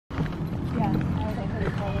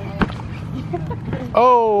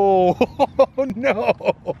Oh, no.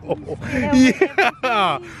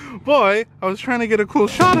 Yeah. Boy, I was trying to get a cool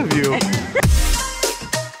shot of you.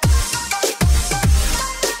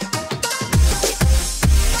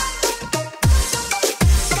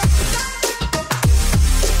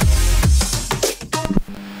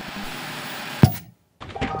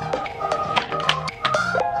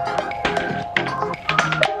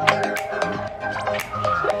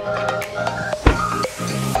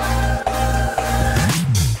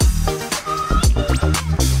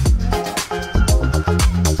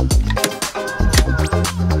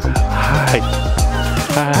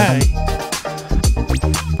 Hi.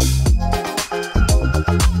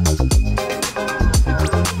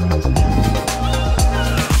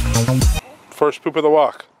 First poop of the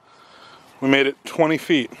walk. We made it 20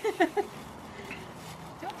 feet.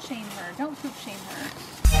 Don't shame her. Don't poop shame her.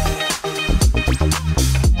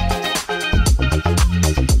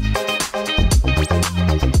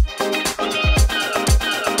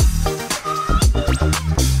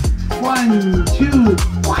 One, two,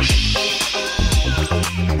 whoosh.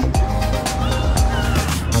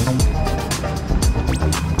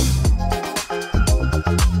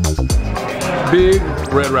 Big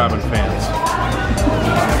Red Robin fans.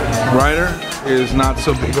 Ryder is not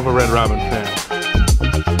so big of a Red Robin fan.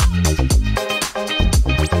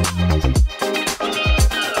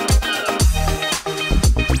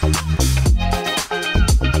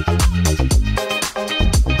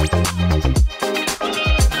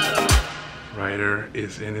 Ryder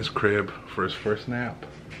is in his crib for his first nap.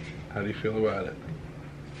 How do you feel about it?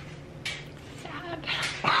 Sad.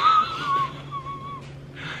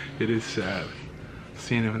 It is sad.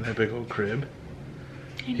 Seeing him in that big old crib.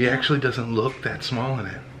 He actually doesn't look that small in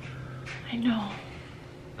it. I know.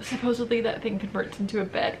 Supposedly that thing converts into a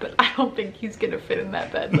bed, but I don't think he's gonna fit in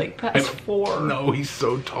that bed like past 4. No, he's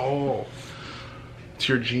so tall. It's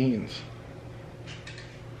your genes.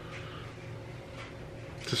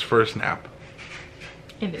 It's his first nap.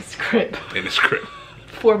 In his crib. In his crib.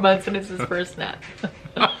 4 months and it's his first nap.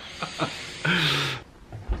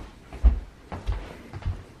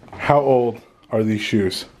 How old are these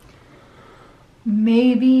shoes?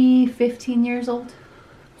 Maybe 15 years old.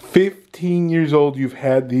 15 years old, you've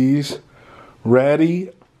had these ratty,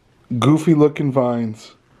 goofy looking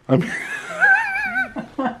vines. I mean,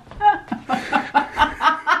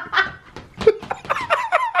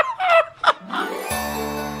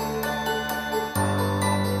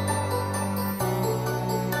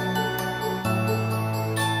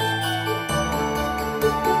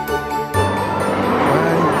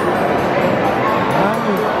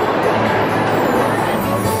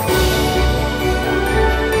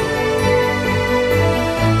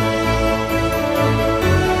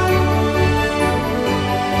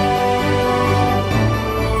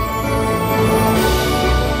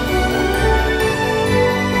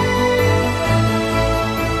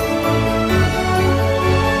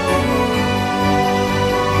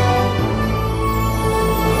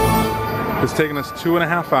 it's taken us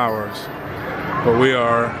 2.5 hours, but we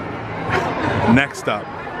are next up.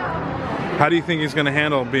 How do you think he's going to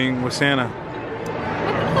handle being with Santa? I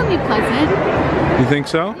think he'll be pleasant. You think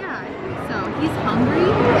so? Yeah, I think so. He's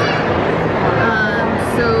hungry.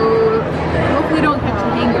 So hopefully don't catch a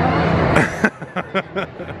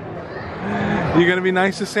hangover. You going to be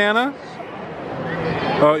nice to Santa?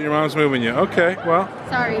 Oh, your mom's moving you. Okay, well.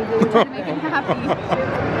 Sorry, we were trying to make him happy.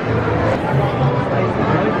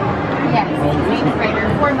 Yes, his name's Ryder.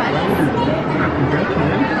 4 months.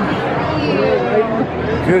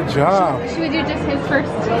 Good job. Should we do just his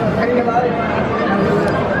first?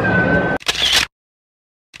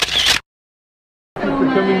 Thanks for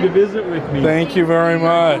coming to visit with me. Thank you very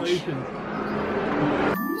much.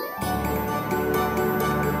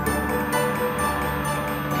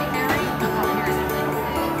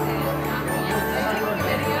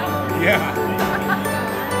 Yeah.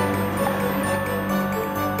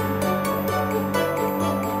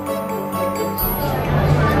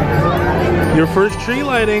 Your first tree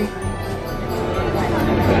lighting.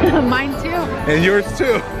 Mine too. And yours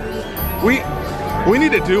too. We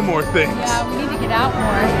need to do more things. Yeah, we need to get out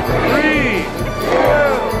more. 3, 2,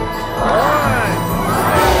 1.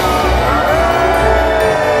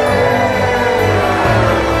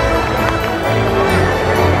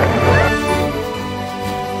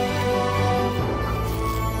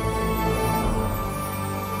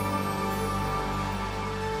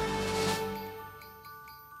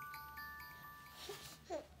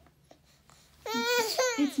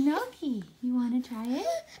 It's Noki. You want to try it?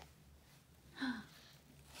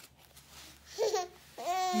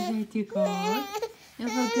 Is it too cold?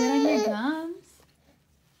 It'll feel good on your gums.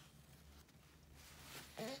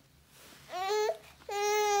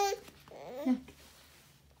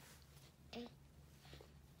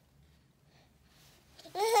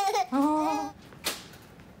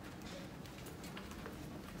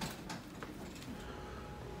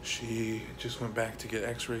 She just went back to get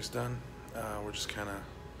x-rays done. We're just kind of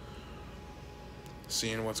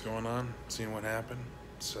seeing what's going on, seeing what happened.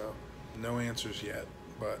 So no answers yet,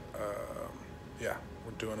 but yeah,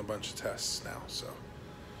 we're doing a bunch of tests now. So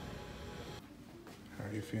how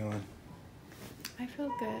are you feeling? I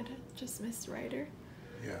feel good. Just missed Ryder.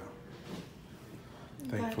 Yeah.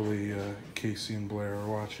 Thankfully, KC and Blaire are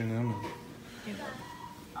watching him. And You know.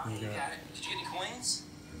 Oh, you got it. Did you get any coins?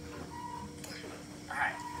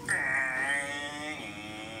 Alright.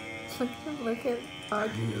 Look at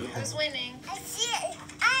Augie. Who's winning? Oh, you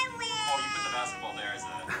put the basketball there as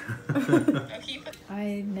a... Go keep it.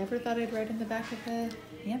 I never thought I'd ride in the back of the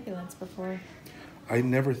ambulance before. I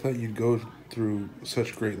never thought you'd go through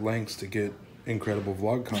such great lengths to get incredible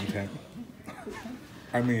vlog content.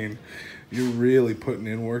 I mean, you're really putting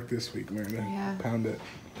in work this week, Meredith. Yeah. Pound it.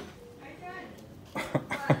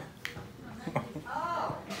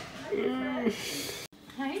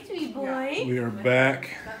 Hi, sweet boy. We are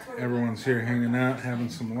back. Everyone's here hanging out, having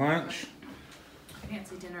some lunch.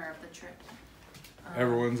 Fancy dinner of the trip.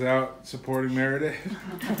 Everyone's out supporting Meredith.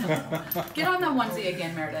 Get on the onesie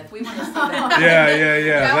again, Meredith. We want to see that.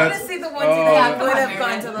 Yeah. I want to see the onesie that would have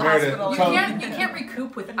gone to the Meredith, hospital. You can't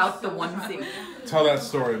recoup without the onesie. Tell that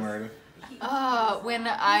story, Meredith. When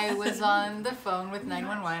I was on the phone with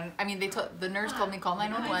 911, I mean, the nurse told me call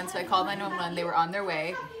 911, so I called 911. They were on their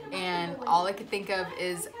way, and all I could think of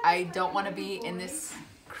is I don't want to be in this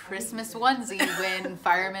Christmas onesie when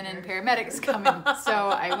firemen and paramedics come in. So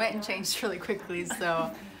I went and changed really quickly,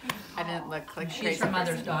 so I didn't look like She's crazy. her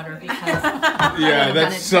mother's daughter because Yeah,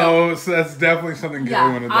 that's definitely something good yeah,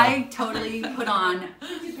 want to do. I totally put on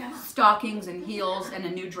stockings and heels and a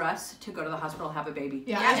new dress to go to the hospital have a baby.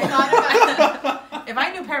 Yeah. I thought about it. If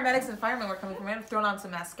I knew paramedics and firemen were coming from, I'd have thrown on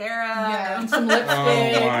some mascara and some lipstick.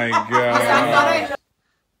 Oh my I god. thought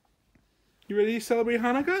You ready to celebrate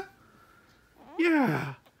Hanukkah?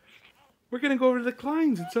 Yeah. We're gonna go over to the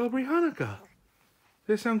Kleins and celebrate Hanukkah. Does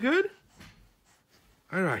that sound good?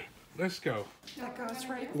 Alright, let's go. That goes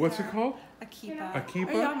right What's there. it called? A kippah. A kippah?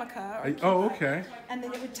 A yarmulke. or a Oh, kippah. okay. And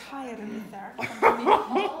then it would tie it underneath there.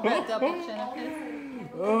 That double chin up here.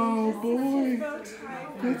 Oh boy. Bow tie.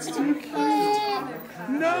 That's too cute.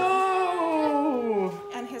 No!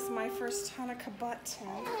 And here's my first Hanukkah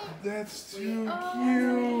button. That's too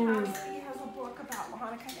cute. He has a book about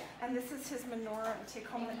Hanukkah, and this is his menorah to take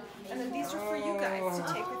home. And then these are for you guys to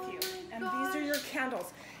take with you. And these are your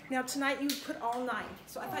candles. Now tonight you put all 9,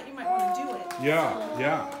 so I thought you might want to do it.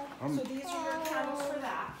 Yeah. So these are your candles for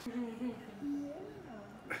that.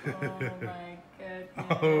 Oh my goodness.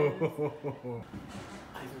 Oh.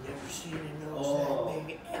 I've never seen a nose that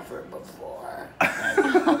big ever before.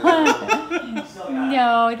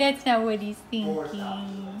 No, that's not what he's thinking.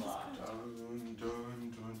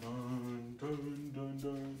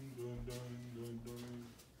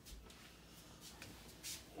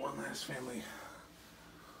 One last family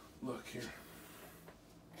look here.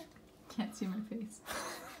 Can't see my face.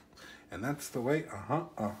 And that's the way,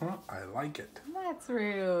 I like it. That's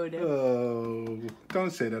rude. Oh,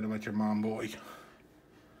 don't say that about your mom, boy.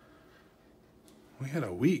 We had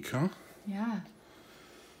a week, huh? Yeah.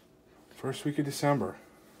 First week of December.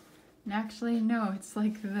 Actually, no, it's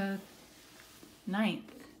like the 9th.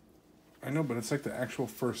 I know, but it's like the actual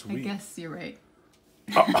first I week. guess you're right.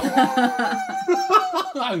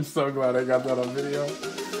 I'm so glad I got that on video.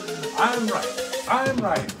 I'm right.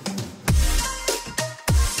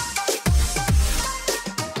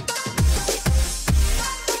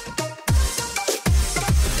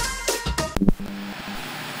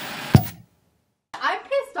 I'm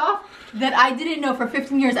pissed off that I didn't know for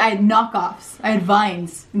 15 years I had knockoffs. I had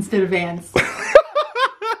Vines instead of Vans.